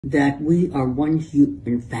that we are one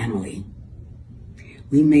human family.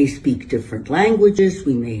 We may speak different languages,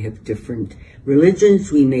 we may have different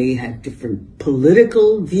religions, we may have different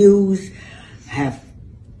political views,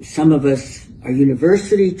 some of us are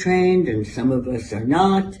university trained and some of us are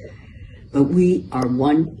not, but we are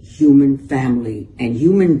one human family, and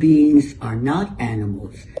human beings are not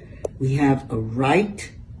animals. We have a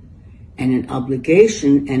right and an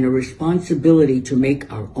obligation and a responsibility to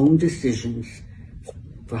make our own decisions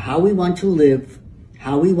for how we want to live,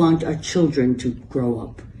 how we want our children to grow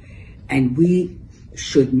up. And we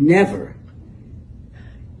should never,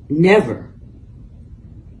 never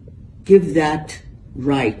give that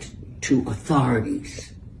right to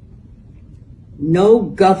authorities. No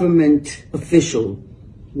government official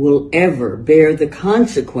will ever bear the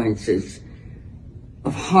consequences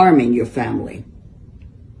of harming your family.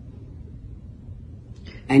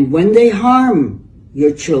 And when they harm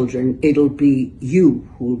your children, it'll be you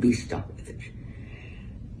who will be stuck with it.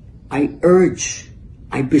 I urge,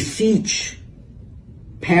 I beseech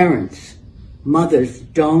parents, mothers,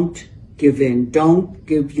 don't give in. Don't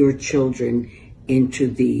give your children into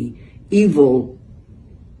the evil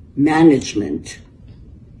management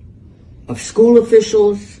of school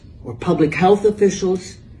officials or public health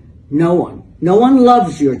officials. No one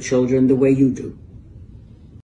loves your children the way you do.